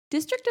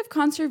District of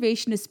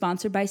Conservation is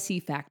sponsored by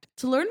CFACT.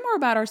 To learn more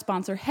about our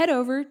sponsor, head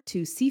over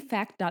to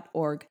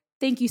cfact.org.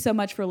 Thank you so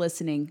much for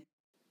listening.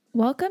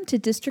 Welcome to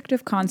District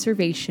of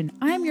Conservation.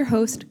 I am your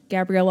host,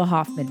 Gabriella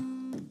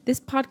Hoffman. This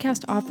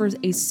podcast offers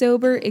a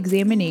sober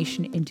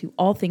examination into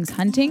all things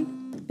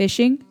hunting,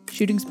 fishing,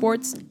 shooting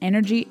sports,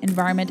 energy,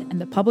 environment,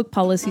 and the public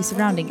policy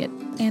surrounding it.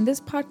 And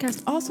this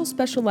podcast also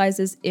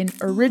specializes in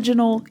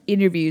original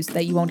interviews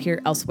that you won't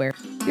hear elsewhere.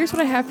 Here's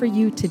what I have for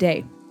you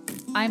today.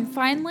 I'm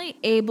finally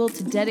able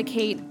to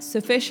dedicate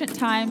sufficient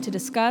time to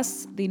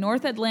discuss the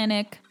North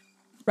Atlantic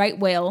right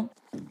whale,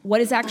 what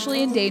is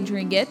actually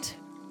endangering it,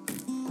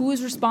 who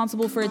is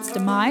responsible for its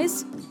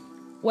demise,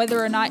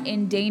 whether or not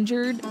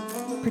endangered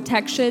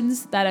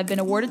protections that have been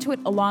awarded to it,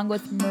 along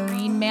with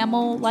marine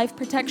mammal life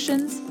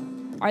protections,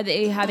 are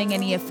they having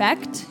any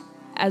effect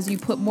as you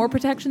put more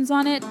protections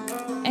on it,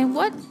 and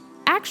what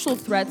actual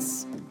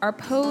threats are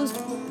posed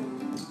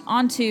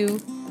onto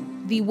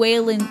the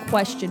whale in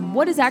question.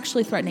 What is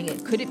actually threatening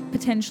it? Could it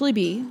potentially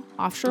be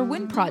offshore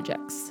wind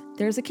projects?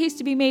 There's a case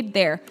to be made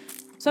there.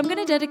 So I'm going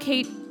to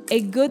dedicate a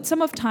good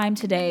sum of time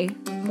today,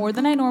 more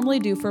than I normally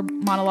do for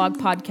monologue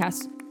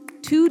podcasts,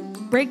 to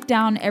break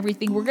down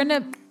everything. We're going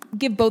to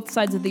give both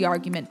sides of the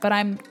argument, but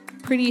I'm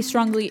pretty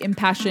strongly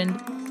impassioned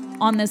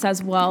on this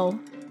as well,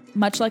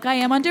 much like I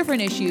am on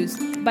different issues.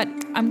 But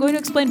I'm going to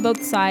explain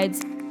both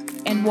sides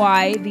and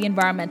why the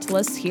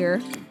environmentalists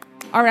here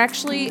are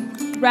actually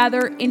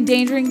rather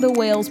endangering the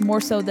whales more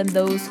so than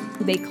those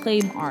who they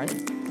claim are,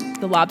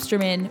 the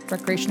lobstermen,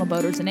 recreational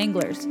boaters, and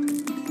anglers.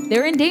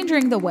 They're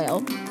endangering the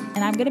whale, and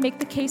I'm going to make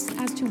the case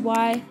as to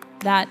why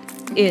that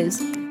is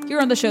here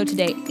on the show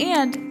today.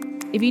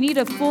 And if you need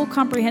a full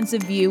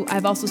comprehensive view,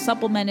 I've also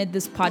supplemented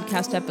this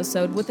podcast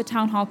episode with a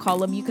town hall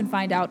column you can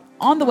find out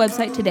on the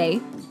website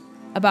today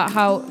about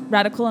how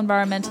radical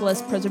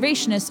environmentalist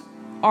preservationists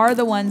are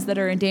the ones that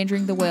are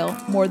endangering the whale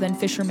more than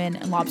fishermen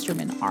and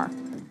lobstermen are.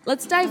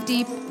 Let's dive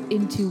deep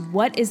into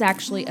what is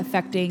actually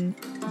affecting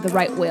the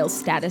right whale's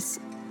status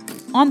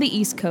on the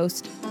East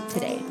Coast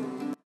today.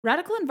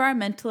 Radical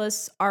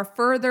environmentalists are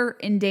further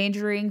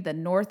endangering the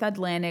North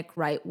Atlantic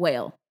right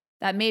whale.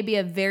 That may be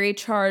a very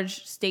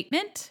charged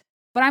statement,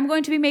 but I'm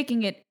going to be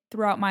making it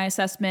throughout my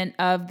assessment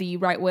of the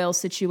right whale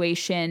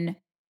situation,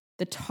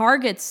 the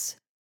targets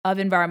of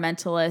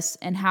environmentalists,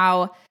 and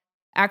how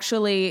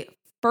actually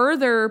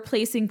further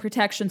placing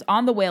protections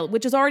on the whale,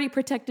 which is already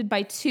protected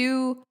by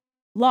two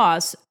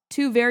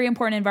very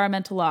important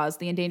environmental laws,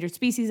 the Endangered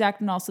Species Act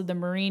and also the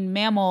Marine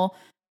Mammal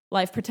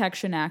Life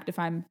Protection Act, if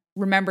I'm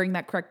remembering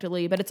that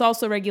correctly. But it's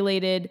also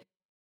regulated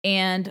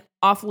and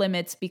off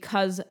limits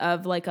because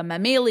of like a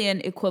mammalian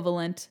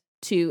equivalent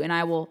to, and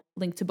I will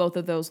link to both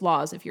of those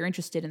laws if you're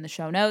interested in the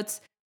show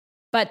notes.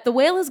 But the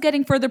whale is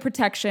getting further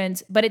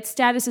protections, but its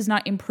status is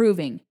not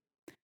improving.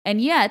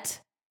 And yet,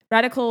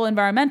 radical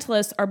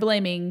environmentalists are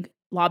blaming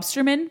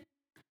lobstermen.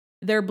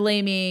 They're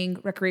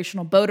blaming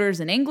recreational boaters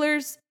and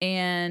anglers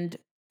and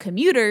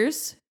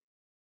commuters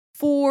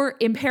for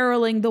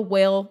imperiling the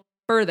whale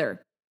further.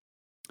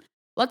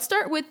 Let's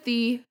start with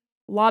the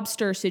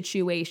lobster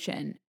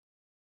situation.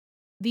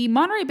 The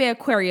Monterey Bay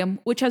Aquarium,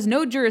 which has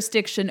no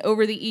jurisdiction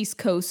over the East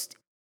Coast,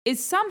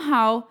 is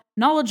somehow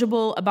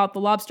knowledgeable about the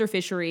lobster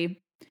fishery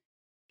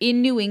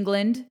in New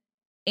England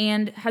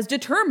and has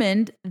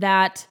determined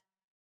that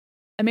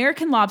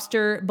American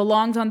lobster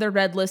belongs on their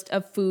red list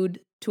of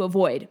food to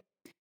avoid.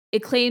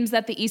 It claims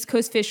that the East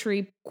Coast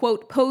fishery,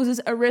 quote, poses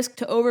a risk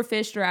to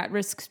overfished or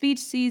at-risk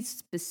species,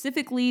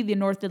 specifically the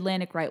North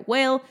Atlantic right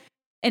whale,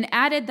 and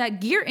added that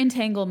gear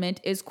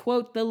entanglement is,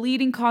 quote, the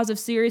leading cause of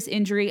serious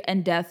injury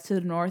and death to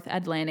the North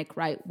Atlantic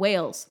right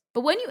whales.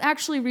 But when you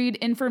actually read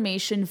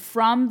information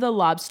from the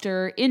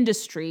lobster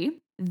industry,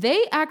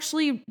 they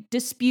actually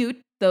dispute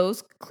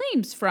those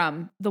claims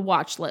from the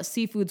watch list,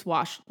 Seafood's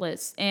watch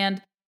list.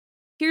 And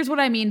here's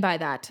what I mean by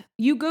that.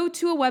 You go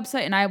to a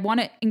website, and I want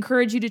to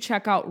encourage you to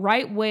check out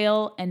Right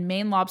Whale and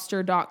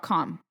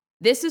MaineLobster.com.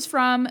 This is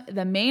from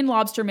the Maine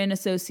Lobstermen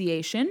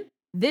Association.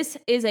 This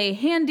is a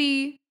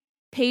handy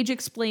page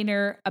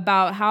explainer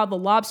about how the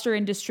lobster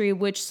industry,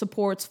 which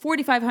supports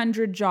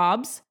 4,500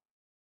 jobs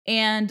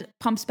and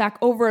pumps back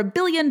over $1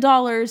 billion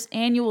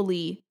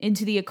annually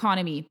into the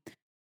economy,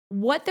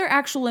 what their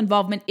actual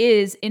involvement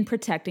is in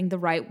protecting the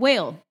right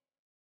whale.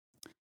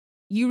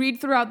 You read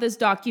throughout this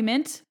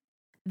document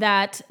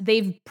that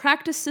they've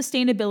practiced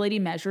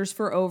sustainability measures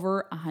for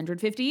over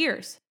 150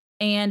 years.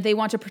 And they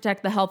want to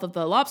protect the health of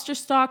the lobster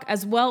stock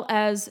as well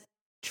as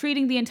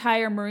treating the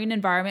entire marine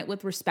environment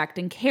with respect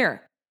and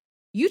care.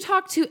 You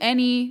talk to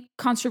any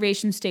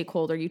conservation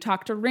stakeholder, you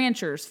talk to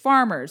ranchers,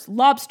 farmers,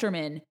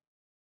 lobstermen,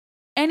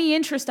 any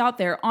interest out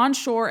there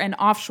onshore and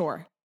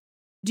offshore.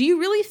 Do you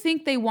really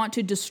think they want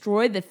to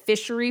destroy the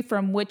fishery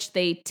from which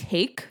they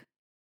take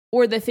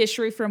or the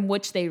fishery from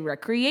which they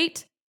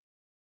recreate?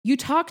 You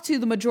talk to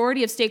the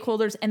majority of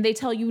stakeholders and they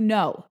tell you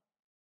no.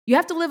 You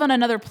have to live on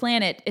another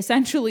planet,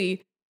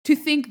 essentially, to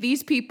think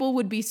these people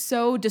would be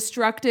so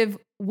destructive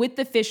with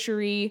the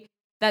fishery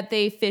that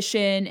they fish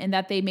in and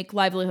that they make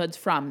livelihoods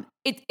from.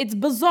 It's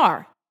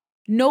bizarre.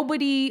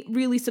 Nobody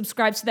really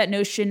subscribes to that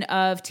notion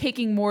of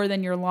taking more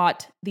than your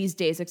lot these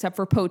days, except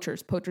for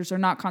poachers. Poachers are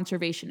not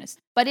conservationists.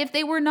 But if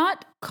they were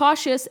not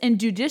cautious and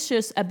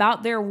judicious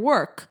about their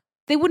work,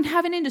 they wouldn't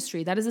have an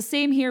industry. That is the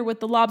same here with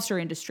the lobster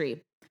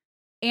industry.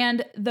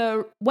 And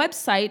the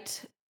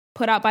website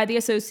put out by the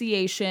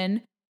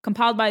association,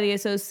 compiled by the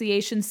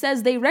association,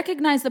 says they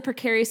recognize the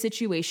precarious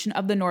situation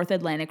of the North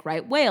Atlantic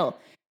right whale.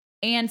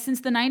 And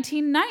since the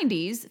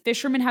 1990s,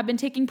 fishermen have been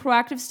taking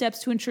proactive steps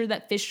to ensure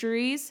that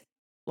fisheries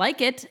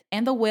like it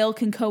and the whale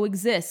can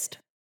coexist.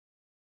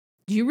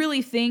 Do you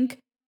really think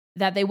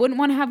that they wouldn't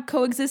want to have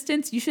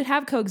coexistence? You should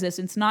have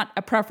coexistence, not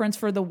a preference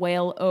for the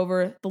whale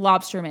over the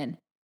lobsterman.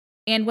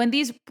 And when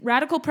these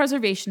radical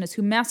preservationists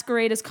who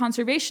masquerade as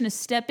conservationists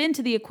step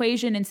into the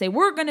equation and say,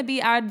 we're going to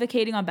be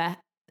advocating on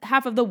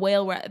behalf of the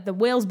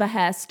whale's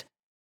behest,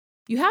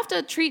 you have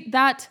to treat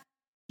that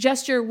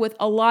gesture with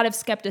a lot of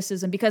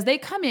skepticism, because they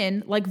come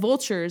in like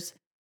vultures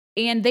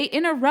and they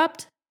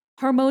interrupt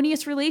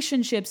harmonious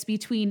relationships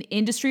between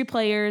industry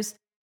players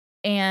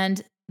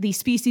and the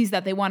species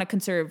that they want to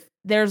conserve.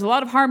 There's a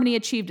lot of harmony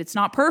achieved. It's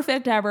not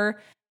perfect ever,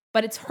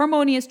 but it's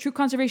harmonious. True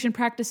conservation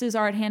practices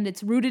are at hand.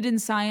 It's rooted in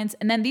science.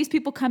 And then these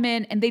people come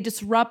in and they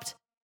disrupt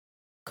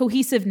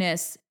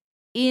cohesiveness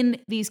in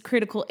these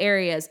critical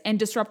areas and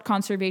disrupt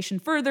conservation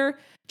further,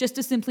 just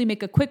to simply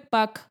make a quick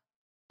buck,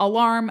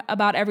 alarm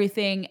about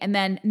everything, and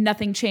then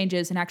nothing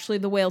changes. And actually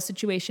the whale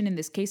situation in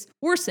this case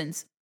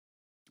worsens.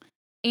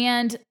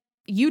 And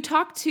you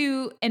talk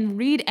to and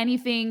read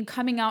anything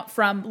coming out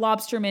from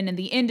lobstermen in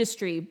the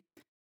industry,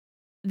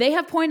 they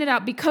have pointed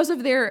out, because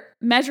of their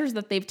measures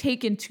that they've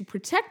taken to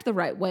protect the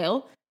right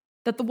whale,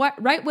 that the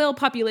right whale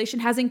population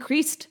has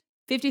increased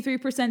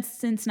 53%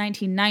 since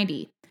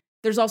 1990.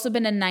 There's also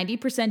been a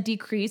 90%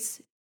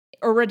 decrease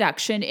or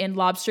reduction in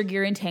lobster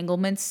gear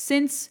entanglements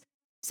since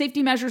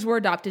safety measures were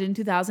adopted in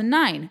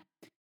 2009.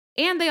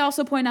 And they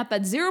also point out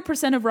that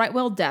 0% of right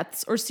whale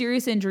deaths or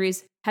serious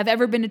injuries have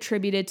ever been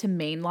attributed to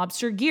Maine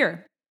lobster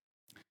gear.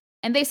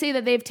 And they say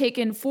that they've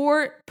taken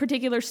 4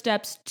 particular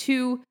steps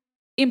to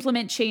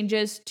implement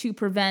changes to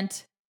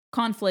prevent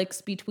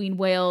conflicts between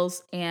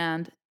whales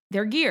and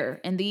their gear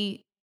and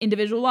the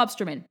individual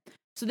lobstermen.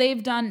 So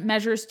they've done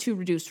measures to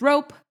reduce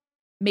rope,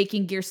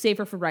 making gear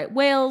safer for right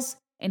whales,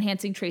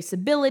 enhancing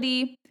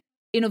traceability,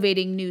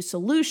 innovating new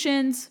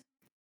solutions,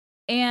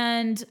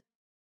 and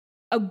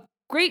a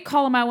great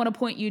column I want to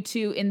point you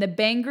to in the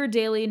Bangor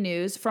Daily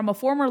News from a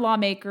former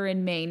lawmaker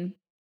in Maine.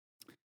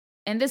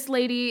 And this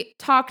lady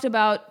talked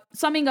about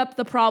summing up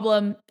the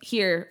problem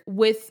here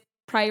with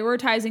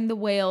prioritizing the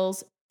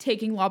whales,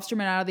 taking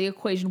lobstermen out of the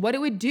equation, what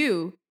it would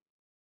do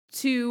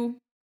to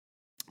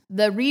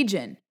the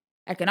region,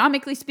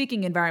 economically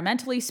speaking,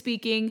 environmentally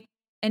speaking.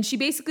 And she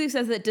basically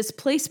says that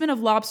displacement of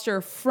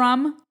lobster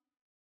from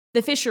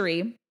the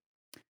fishery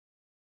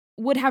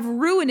would have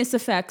ruinous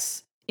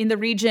effects in the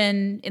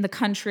region, in the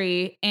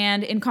country,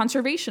 and in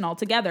conservation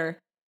altogether.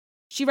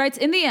 She writes,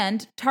 in the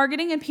end,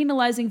 targeting and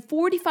penalizing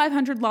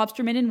 4,500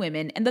 lobstermen and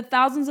women and the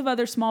thousands of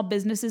other small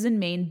businesses in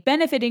Maine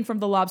benefiting from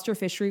the lobster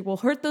fishery will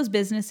hurt those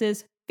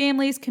businesses,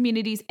 families,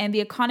 communities, and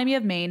the economy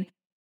of Maine,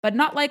 but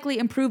not likely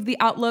improve the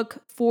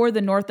outlook for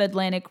the North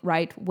Atlantic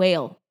right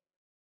whale.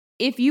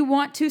 If you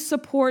want to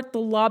support the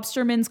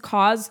lobstermen's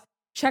cause,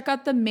 check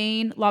out the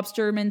Maine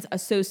Lobstermen's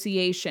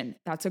Association.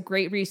 That's a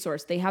great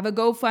resource. They have a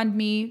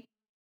GoFundMe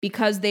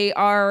because they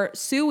are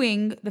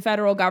suing the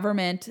federal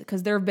government,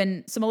 because there have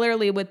been,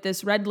 similarly with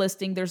this red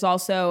listing, there's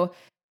also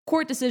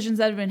court decisions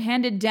that have been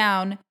handed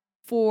down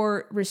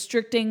for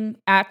restricting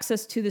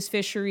access to this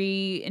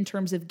fishery in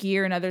terms of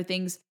gear and other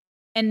things.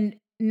 And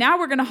now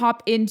we're going to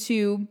hop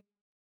into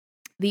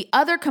the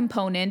other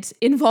component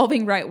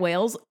involving right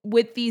whales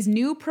with these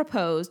new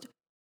proposed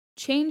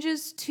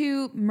changes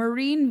to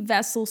marine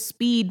vessel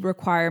speed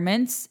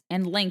requirements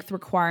and length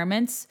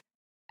requirements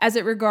as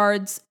it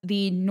regards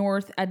the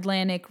North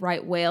Atlantic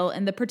right whale.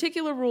 And the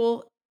particular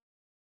rule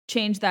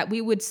change that we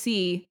would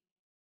see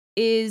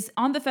is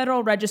on the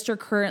Federal Register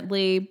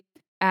currently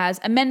as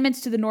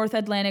amendments to the North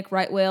Atlantic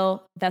right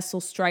whale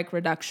vessel strike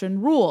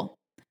reduction rule.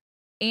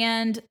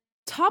 And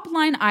top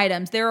line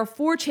items, there are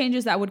 4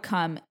 changes that would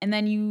come, and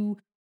then you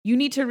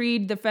need to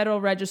read the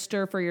Federal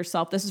Register for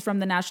yourself. This is from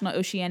the National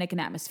Oceanic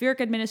and Atmospheric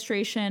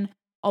Administration,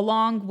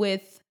 along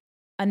with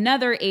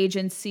another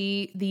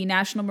agency, the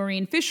National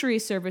Marine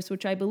Fisheries Service,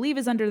 which I believe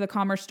is under the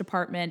Commerce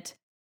Department.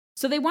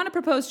 So they want to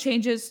propose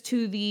changes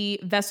to the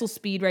vessel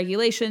speed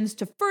regulations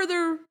to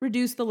further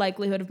reduce the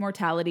likelihood of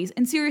mortalities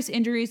and serious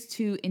injuries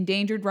to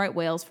endangered right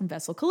whales from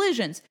vessel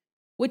collisions,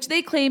 which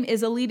they claim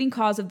is a leading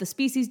cause of the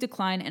species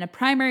decline and a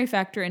primary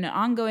factor in an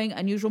ongoing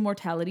unusual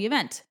mortality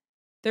event.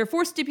 There are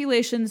 4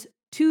 stipulations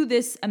to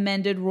this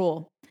amended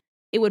rule.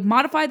 It would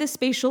modify the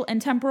spatial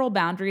and temporal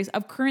boundaries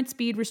of current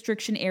speed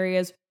restriction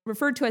areas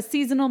referred to as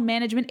seasonal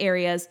management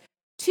areas,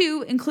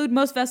 to include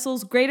most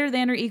vessels greater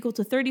than or equal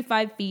to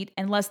 35 feet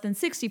and less than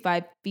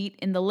 65 feet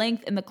in the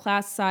length and the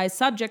class size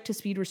subject to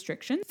speed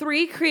restriction.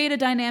 3, create a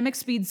dynamic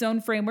speed zone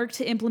framework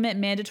to implement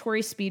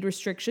mandatory speed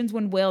restrictions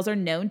when whales are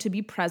known to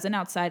be present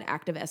outside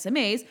active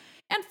SMAs.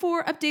 And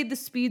 4, update the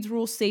speeds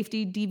rule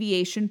safety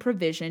deviation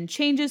provision.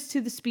 Changes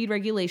to the speed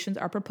regulations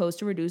are proposed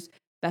to reduce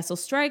vessel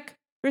strike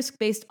risk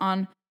based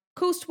on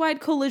coast-wide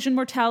collision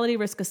mortality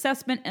risk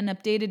assessment and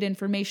updated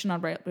information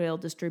on rail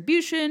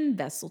distribution,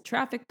 vessel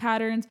traffic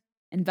patterns,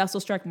 and vessel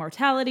strike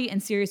mortality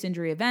and serious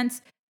injury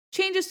events.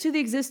 Changes to the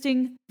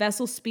existing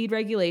vessel speed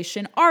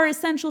regulation are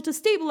essential to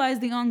stabilize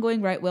the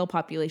ongoing right whale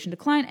population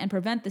decline and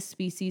prevent the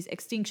species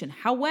extinction.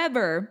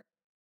 However,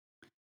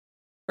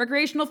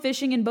 recreational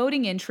fishing and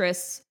boating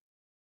interests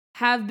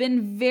have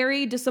been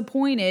very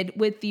disappointed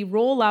with the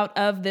rollout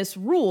of this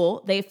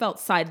rule. They felt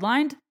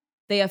sidelined.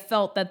 They have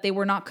felt that they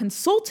were not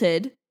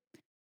consulted.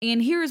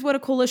 And here's what a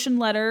coalition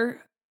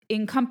letter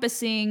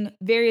encompassing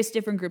various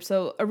different groups.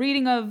 So a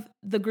reading of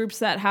the groups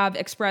that have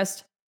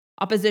expressed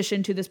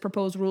opposition to this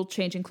proposed rule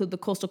change include the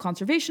Coastal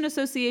Conservation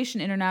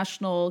Association,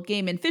 International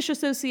Game and Fish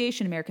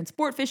Association, American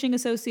Sport Fishing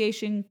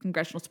Association,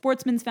 Congressional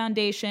Sportsmen's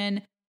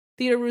Foundation,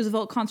 Theodore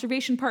Roosevelt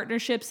Conservation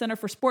Partnership, Center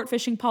for Sport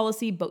Fishing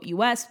Policy, Boat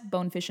US,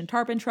 Bonefish and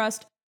Tarpon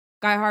Trust,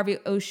 Guy Harvey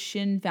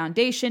Ocean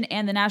Foundation,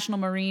 and the National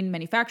Marine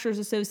Manufacturers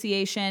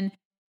Association.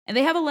 And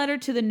they have a letter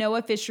to the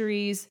NOAA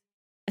Fisheries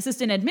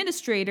Assistant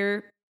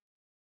Administrator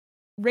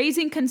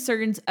raising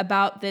concerns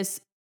about this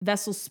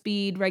vessel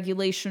speed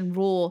regulation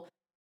rule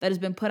that has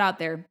been put out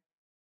there.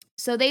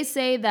 So they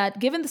say that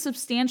given the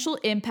substantial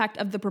impact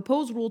of the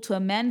proposed rule to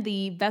amend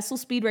the vessel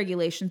speed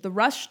regulations, the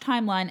rush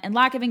timeline, and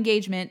lack of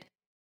engagement,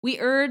 we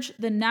urge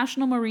the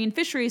National Marine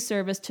Fisheries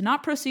Service to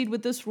not proceed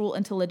with this rule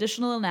until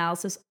additional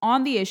analysis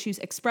on the issues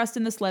expressed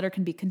in this letter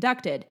can be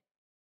conducted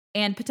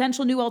and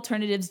potential new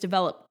alternatives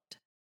developed.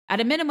 At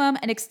a minimum,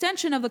 an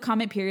extension of the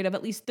comment period of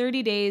at least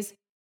 30 days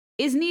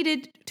is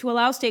needed to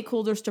allow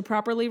stakeholders to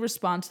properly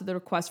respond to the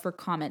request for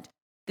comment.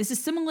 This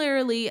is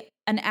similarly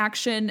an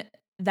action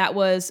that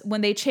was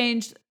when they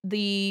changed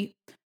the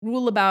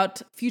rule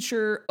about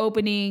future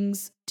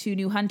openings to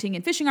new hunting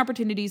and fishing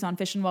opportunities on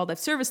Fish and Wildlife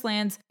Service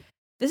lands.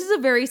 This is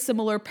a very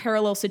similar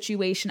parallel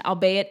situation,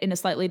 albeit in a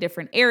slightly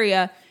different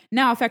area,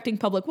 now affecting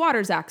public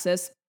waters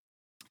access.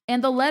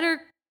 And the letter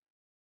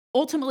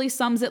ultimately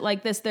sums it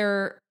like this.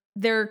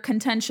 Their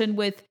contention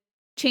with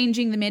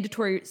changing the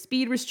mandatory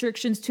speed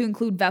restrictions to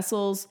include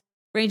vessels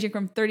ranging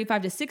from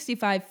 35 to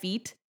 65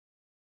 feet.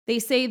 They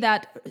say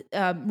that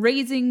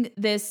raising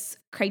this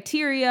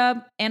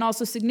criteria and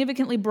also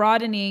significantly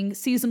broadening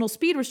seasonal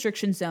speed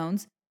restriction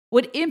zones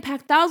would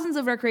impact thousands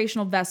of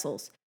recreational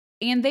vessels.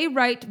 And they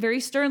write very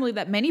sternly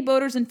that many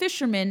boaters and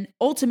fishermen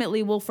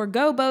ultimately will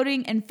forgo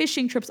boating and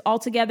fishing trips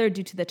altogether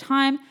due to the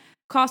time,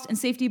 cost, and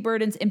safety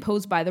burdens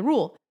imposed by the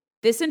rule.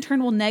 This in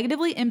turn will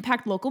negatively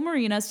impact local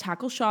marinas,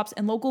 tackle shops,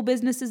 and local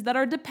businesses that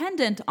are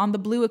dependent on the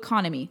blue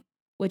economy,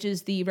 which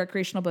is the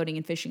recreational boating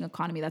and fishing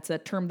economy. That's a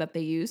term that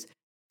they use.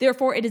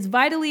 Therefore, it is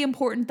vitally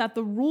important that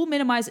the rule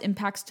minimize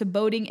impacts to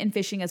boating and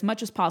fishing as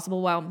much as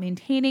possible while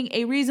maintaining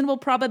a reasonable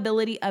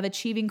probability of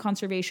achieving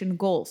conservation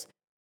goals.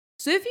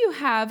 So if you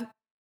have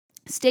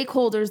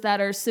stakeholders that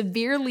are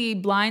severely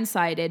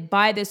blindsided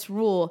by this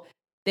rule,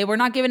 they were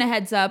not given a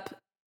heads up,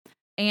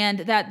 and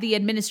that the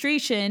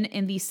administration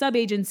and the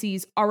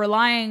sub-agencies are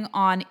relying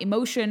on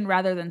emotion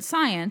rather than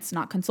science,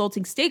 not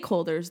consulting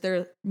stakeholders.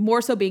 They're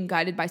more so being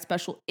guided by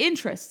special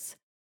interests.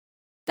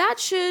 That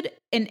should,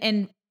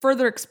 and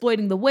further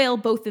exploiting the whale,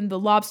 both in the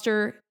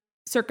lobster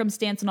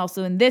circumstance and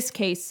also in this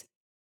case,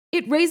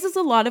 it raises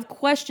a lot of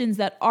questions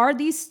that are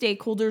these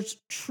stakeholders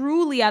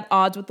truly at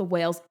odds with the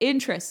whale's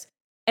interests?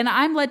 And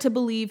I'm led to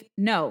believe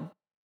no.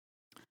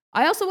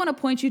 I also want to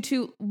point you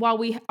to, while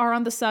we are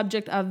on the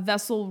subject of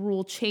vessel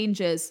rule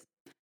changes,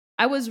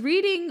 I was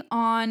reading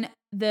on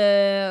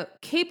the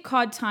Cape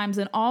Cod Times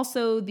and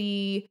also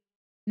the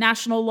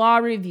National Law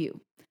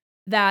Review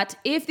that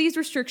if these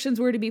restrictions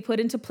were to be put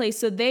into place,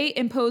 so they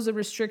impose a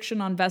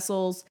restriction on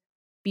vessels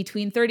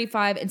between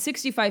 35 and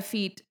 65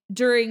 feet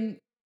during,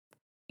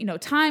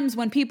 times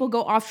when people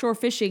go offshore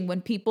fishing,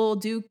 when people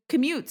do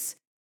commutes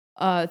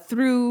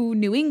through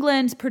New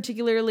England,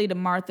 particularly to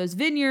Martha's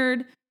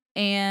Vineyard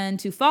and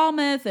to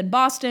Falmouth and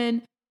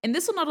Boston. And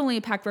this will not only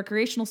impact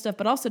recreational stuff,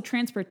 but also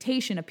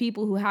transportation of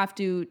people who have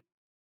to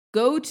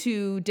go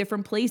to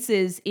different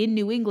places in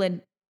New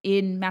England,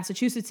 in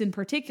Massachusetts in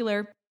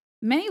particular.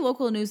 Many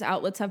local news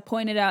outlets have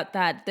pointed out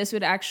that this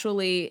would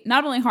actually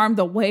not only harm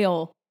the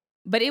whale,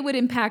 but it would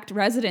impact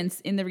residents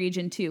in the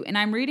region too. And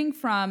I'm reading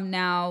from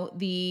now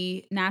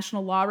the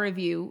National Law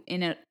Review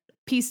in a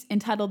piece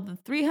entitled "The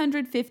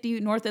 350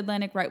 North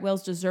Atlantic right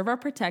whales deserve our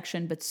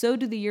protection, but so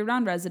do the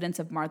year-round residents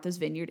of Martha's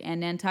Vineyard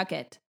and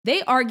Nantucket."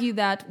 They argue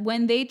that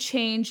when they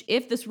change,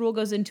 if this rule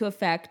goes into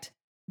effect,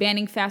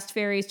 banning fast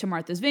ferries to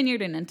Martha's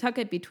Vineyard and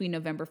Nantucket between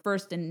November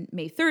 1st and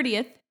May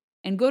 30th,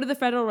 and go to the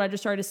Federal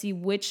Register to see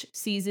which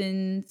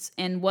seasons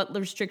and what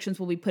restrictions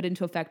will be put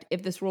into effect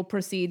if this rule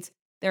proceeds.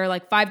 There are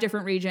like 5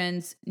 different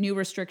regions, new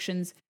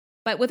restrictions.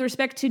 But with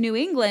respect to New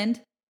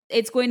England,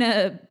 it's going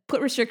to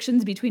put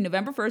restrictions between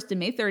November 1st and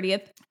May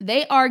 30th.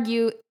 They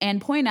argue and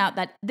point out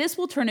that this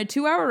will turn a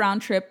 2-hour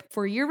round trip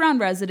for year-round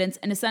residents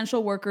and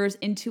essential workers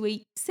into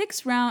a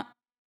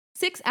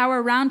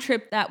 6-hour round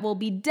trip that will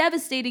be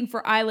devastating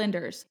for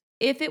islanders.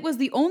 if it was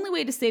the only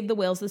way to save the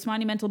whales, this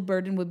monumental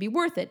burden would be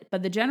worth it.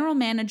 But the general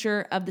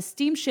manager of the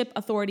Steamship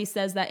Authority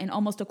says that in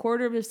almost a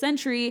quarter of a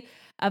century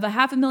of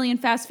 500,000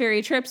 fast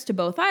ferry trips to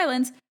both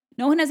islands,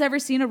 no one has ever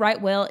seen a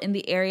right whale in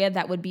the area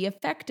that would be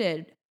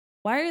affected.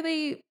 Why are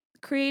they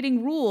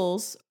creating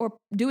rules or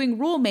doing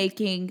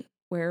rulemaking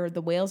where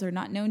the whales are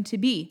not known to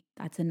be?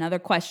 That's another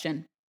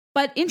question.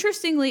 But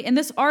interestingly, in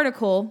this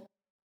article,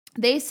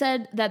 they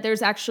said that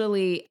there's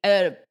actually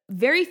a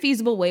very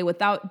feasible way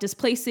without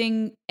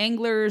displacing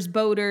anglers,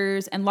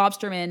 boaters, and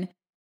lobstermen.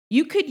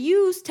 You could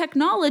use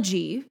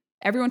technology.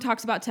 Everyone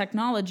talks about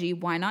technology.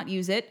 Why not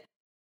use it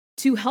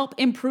to help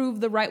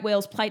improve the right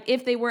whale's plight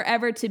if they were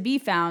ever to be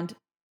found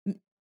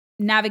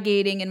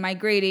navigating and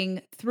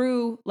migrating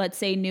through, let's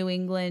say, New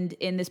England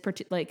in this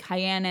particular, like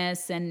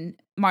Hyannis and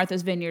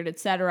Martha's Vineyard,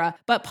 etc.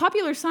 But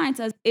Popular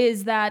Science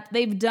is that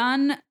they've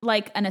done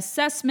like an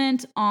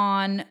assessment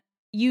on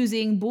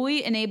using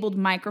buoy-enabled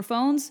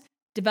microphones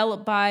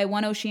developed by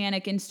One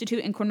Oceanic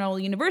Institute and Cornell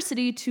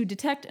University to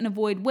detect and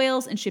avoid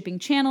whales in shipping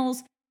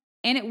channels.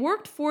 And it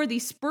worked for the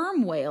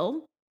sperm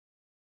whale.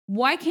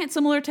 Why can't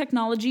similar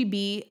technology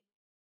be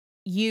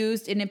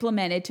used and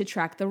implemented to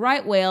track the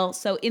right whale?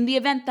 So in the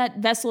event that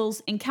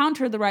vessels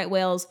encounter the right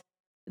whales,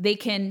 they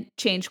can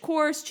change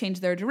course, change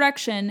their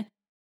direction.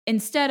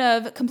 Instead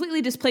of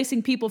completely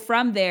displacing people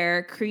from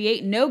there,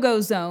 create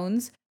no-go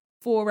zones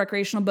for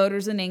recreational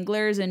boaters and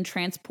anglers and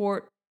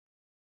transport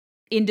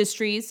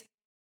industries.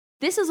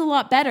 This is a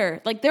lot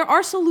better. Like, there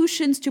are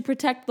solutions to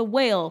protect the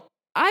whale.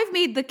 I've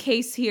made the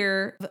case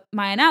here,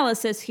 my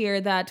analysis here,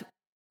 that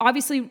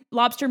obviously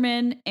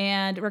lobstermen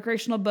and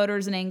recreational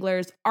boaters and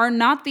anglers are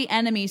not the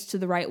enemies to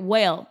the right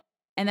whale,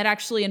 and that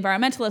actually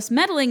environmentalists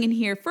meddling in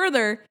here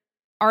further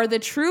are the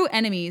true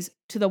enemies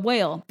to the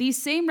whale.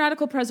 These same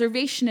radical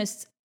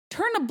preservationists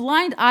turn a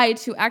blind eye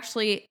to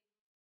actually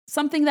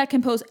something that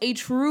can pose a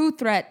true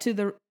threat to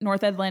the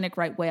North Atlantic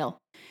right whale,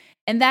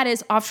 and that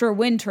is offshore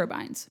wind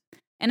turbines.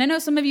 And I know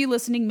some of you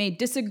listening may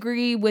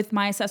disagree with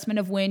my assessment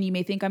of wind. You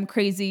may think I'm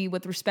crazy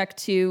with respect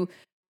to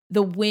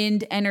the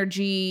wind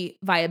energy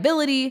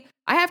viability.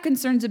 I have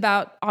concerns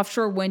about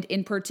offshore wind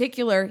in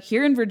particular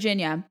here in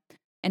Virginia,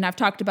 and I've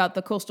talked about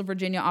the Coastal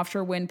Virginia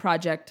Offshore Wind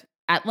Project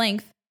at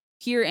length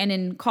here and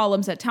in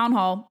columns at Town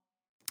Hall.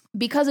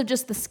 Because of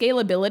just the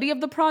scalability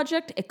of the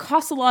project, it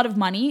costs a lot of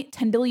money,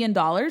 $10 billion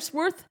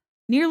worth,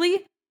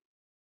 nearly.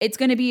 It's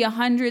going to be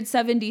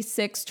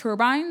 176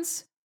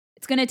 turbines.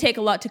 It's going to take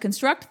a lot to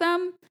construct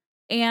them.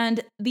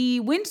 And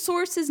the wind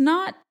source is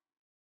not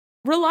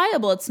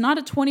reliable. It's not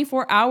a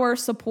 24-hour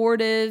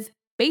supportive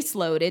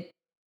baseload. It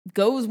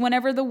goes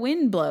whenever the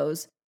wind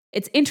blows.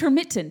 It's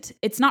intermittent.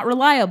 It's not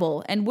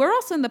reliable. And we're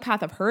also in the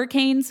path of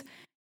hurricanes.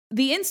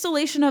 The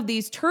installation of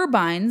these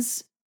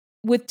turbines,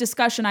 with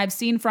discussion I've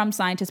seen from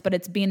scientists, but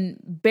it's been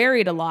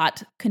buried a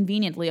lot,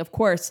 conveniently, of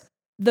course.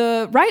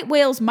 The right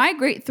whales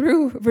migrate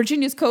through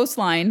Virginia's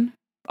coastline,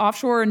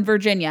 offshore in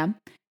Virginia,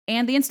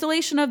 and the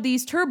installation of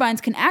these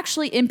turbines can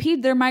actually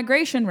impede their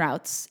migration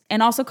routes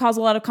and also cause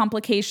a lot of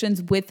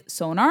complications with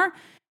sonar.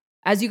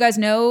 As you guys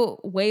know,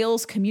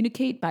 whales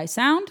communicate by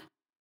sound.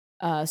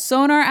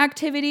 Sonar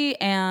activity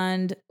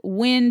and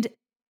wind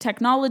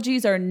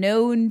technologies are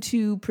known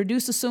to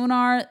produce a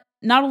sonar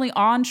not only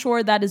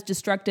onshore that is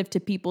destructive to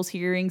people's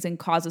hearings and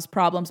causes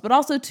problems, but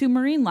also to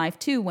marine life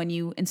too when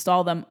you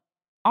install them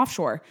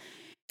offshore.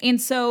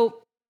 And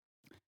so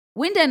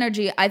wind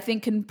energy, I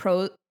think, can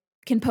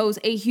pose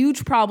a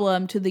huge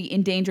problem to the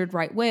endangered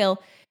right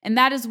whale. And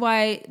that is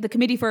why the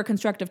Committee for a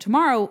Constructive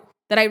Tomorrow,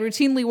 that I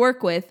routinely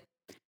work with,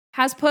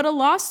 has put a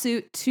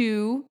lawsuit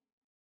to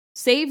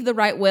save the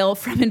right whale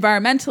from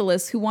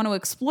environmentalists who want to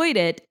exploit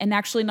it and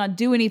actually not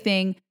do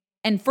anything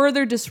and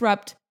further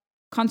disrupt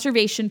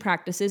conservation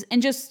practices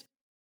and just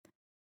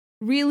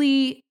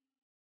really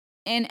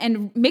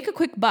and make a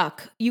quick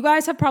buck. You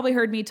guys have probably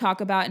heard me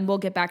talk about, and we'll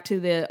get back to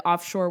the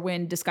offshore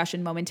wind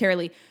discussion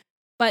momentarily,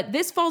 but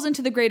this falls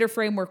into the greater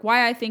framework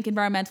why I think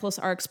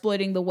environmentalists are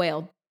exploiting the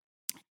whale.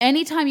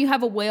 Anytime you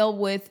have a whale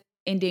with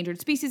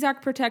Endangered Species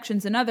Act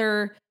protections and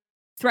other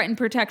threatened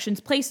protections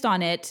placed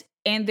on it,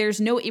 and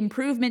there's no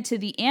improvement to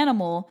the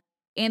animal,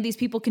 and these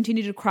people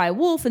continue to cry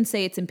wolf and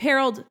say it's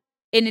imperiled,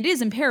 and it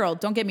is imperiled,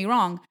 don't get me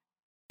wrong,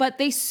 but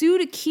they sue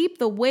to keep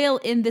the whale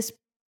in this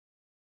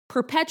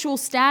perpetual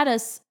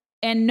status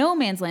and no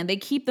man's land. They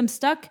keep them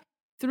stuck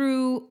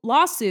through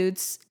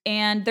lawsuits,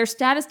 and their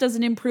status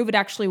doesn't improve, it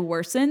actually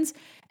worsens.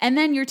 And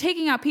then you're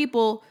taking out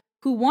people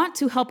who want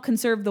to help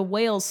conserve the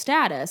whale's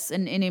status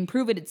and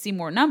improve it and see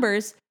more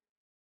numbers.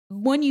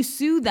 When you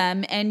sue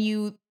them and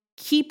you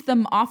keep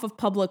them off of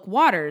public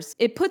waters,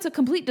 it puts a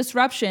complete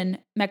disruption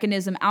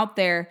mechanism out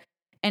there.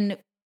 And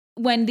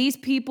when these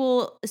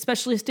people,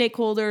 especially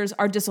stakeholders,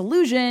 are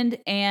disillusioned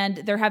and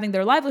they're having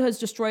their livelihoods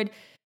destroyed,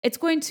 it's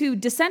going to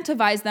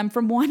disincentivize them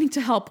from wanting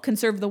to help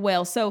conserve the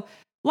whale. So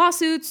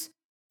lawsuits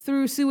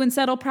through sue and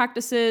settle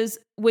practices,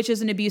 which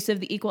is an abuse of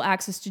the Equal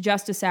Access to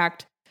Justice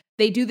Act.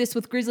 They do this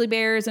with grizzly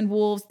bears and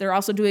wolves. They're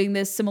also doing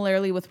this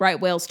similarly with right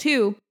whales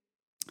too.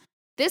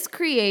 This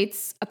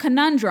creates a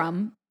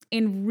conundrum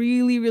and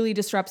really, really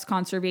disrupts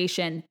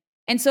conservation.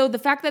 And so the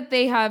fact that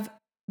they have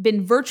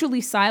been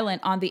virtually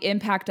silent on the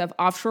impact of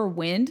offshore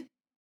wind,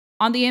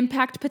 on the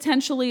impact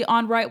potentially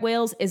on right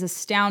whales, is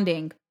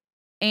astounding.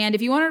 And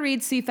if you want to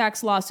read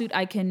CFAC's lawsuit,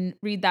 I can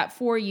read that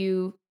for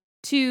you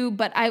too,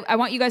 but I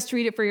want you guys to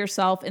read it for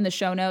yourself in the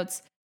show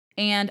notes.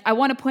 And I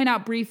want to point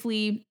out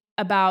briefly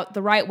about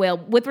the right whale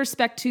with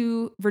respect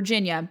to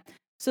Virginia.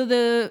 So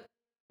the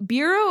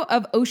Bureau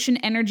of Ocean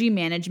Energy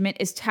Management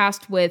is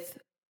tasked with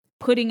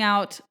putting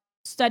out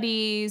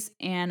studies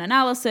and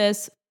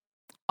analysis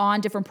on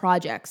different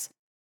projects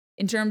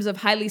in terms of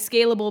highly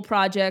scalable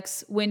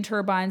projects, wind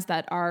turbines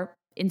that are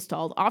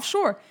installed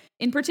offshore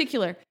in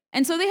particular.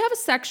 And so they have a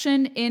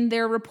section in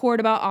their report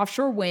about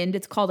offshore wind.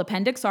 It's called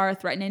Appendix R,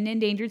 Threatened and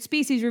Endangered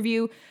Species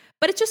Review,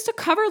 but it's just a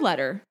cover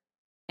letter.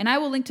 And I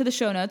will link to the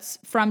show notes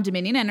from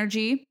Dominion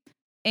Energy.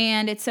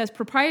 And it says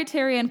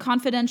proprietary and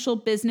confidential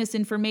business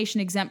information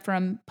exempt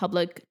from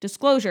public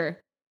disclosure.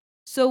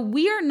 So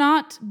we are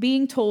not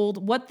being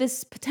told what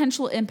this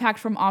potential impact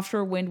from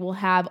offshore wind will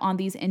have on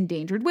these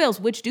endangered whales,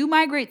 which do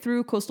migrate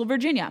through coastal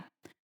Virginia.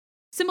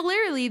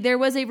 Similarly, there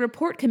was a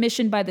report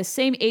commissioned by the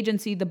same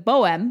agency, the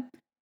BOEM,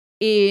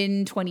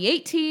 in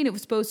 2018. It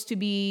was supposed to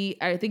be,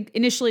 I think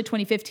initially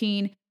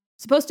 2015,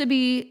 supposed to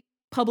be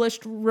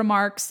published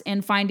remarks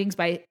and findings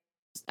by,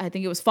 I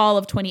think it was fall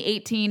of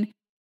 2018,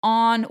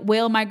 on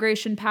whale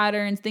migration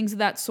patterns, things of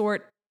that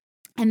sort.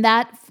 And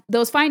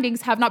those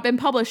findings have not been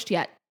published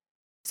yet.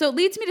 So it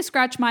leads me to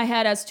scratch my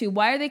head as to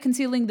why are they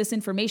concealing this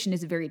information?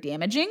 Is it very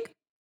damaging?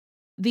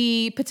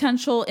 The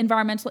potential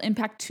environmental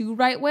impact to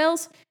right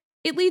whales?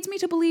 It leads me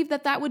to believe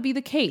that that would be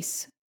the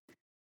case.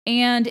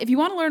 And if you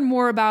want to learn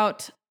more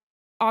about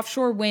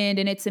offshore wind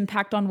and its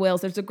impact on whales,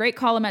 there's a great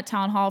column at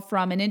Town Hall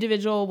from an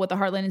individual with the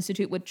Heartland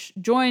Institute, which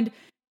joined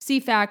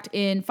CFACT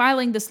in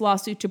filing this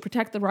lawsuit to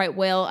protect the right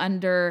whale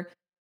under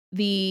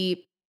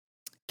the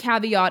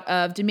caveat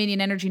of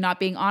Dominion Energy not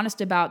being honest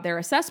about their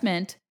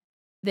assessment.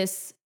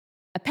 This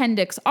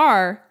Appendix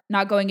R,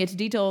 not going into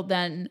detail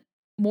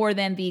more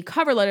than the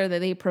cover letter that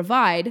they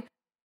provide.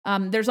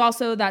 There's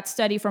also that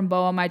study from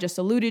BOEM I just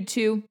alluded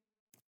to.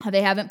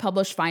 They haven't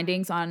published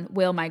findings on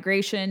whale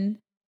migration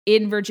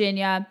in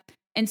Virginia.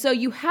 And so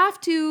you have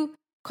to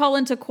call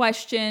into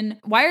question,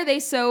 why are they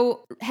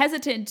so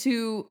hesitant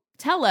to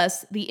tell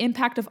us the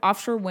impact of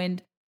offshore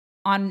wind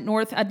on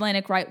North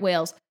Atlantic right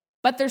whales?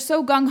 But they're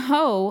so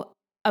gung-ho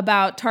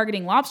about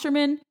targeting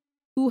lobstermen,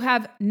 who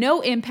have no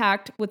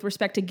impact with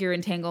respect to gear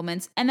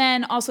entanglements, and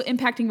then also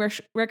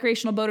impacting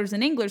recreational boaters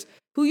and anglers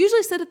who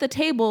usually sit at the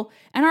table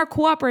and are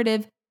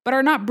cooperative, but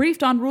are not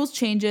briefed on rules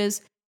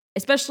changes,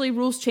 especially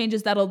rules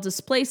changes that'll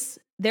displace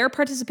their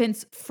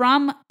participants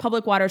from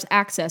public waters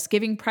access,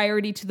 giving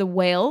priority to the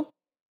whale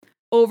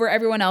over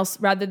everyone else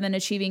rather than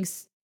achieving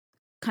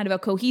kind of a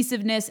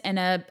cohesiveness and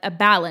a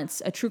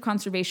balance, a true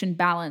conservation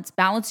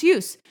balance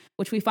use,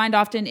 which we find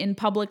often in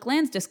public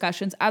lands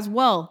discussions as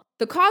well.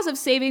 The cause of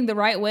saving the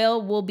right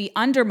whale will be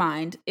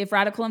undermined if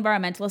radical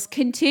environmentalists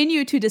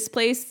continue to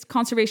displace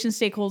conservation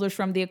stakeholders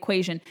from the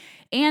equation,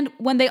 and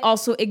when they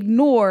also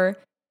ignore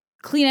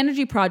clean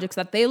energy projects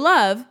that they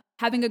love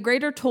having a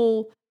greater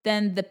toll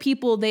than the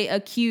people they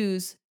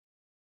accuse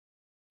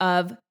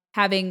of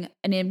having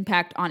an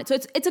impact on it. So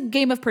it's a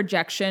game of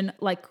projection,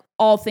 like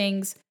all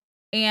things.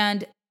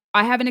 And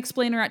I have an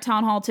explainer at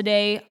Town Hall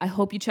today. I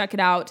hope you check it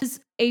out. It's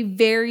a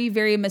very,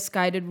 very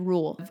misguided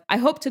rule. I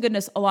hope to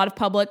goodness a lot of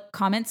public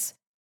comments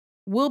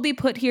will be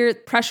put here.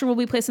 Pressure will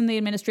be placed on the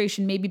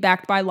administration, maybe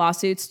backed by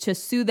lawsuits, to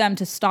sue them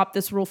to stop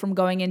this rule from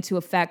going into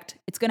effect.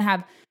 It's going to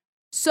have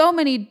so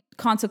many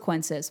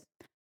consequences.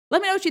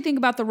 Let me know what you think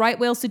about the right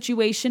whale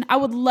situation. I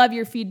would love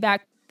your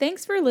feedback.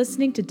 Thanks for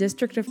listening to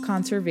District of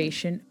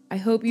Conservation. I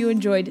hope you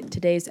enjoyed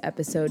today's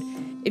episode.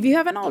 If you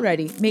haven't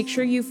already, make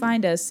sure you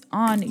find us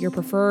on your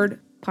preferred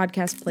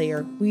podcast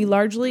player. We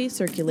largely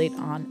circulate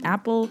on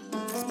Apple,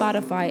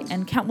 Spotify,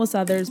 and countless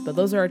others, but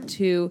those are our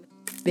two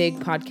big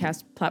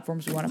podcast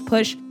platforms we want to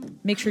push.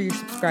 Make sure you're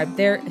subscribed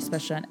there,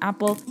 especially on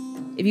Apple.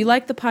 If you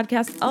like the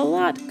podcast a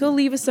lot, go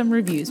leave us some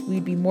reviews.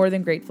 We'd be more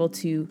than grateful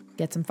to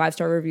get some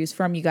 5-star reviews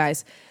from you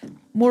guys.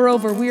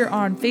 Moreover, we are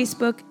on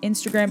Facebook,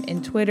 Instagram,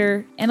 and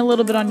Twitter, and a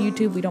little bit on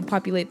YouTube. We don't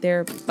populate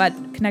there, but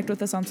connect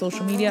with us on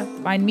social media.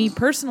 Find me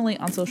personally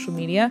on social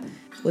media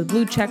with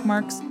blue check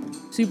marks.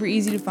 Super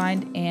easy to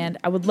find, and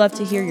I would love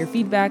to hear your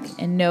feedback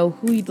and know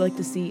who you'd like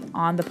to see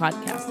on the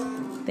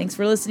podcast. Thanks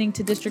for listening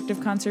to District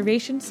of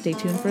Conservation. Stay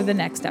tuned for the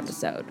next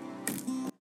episode.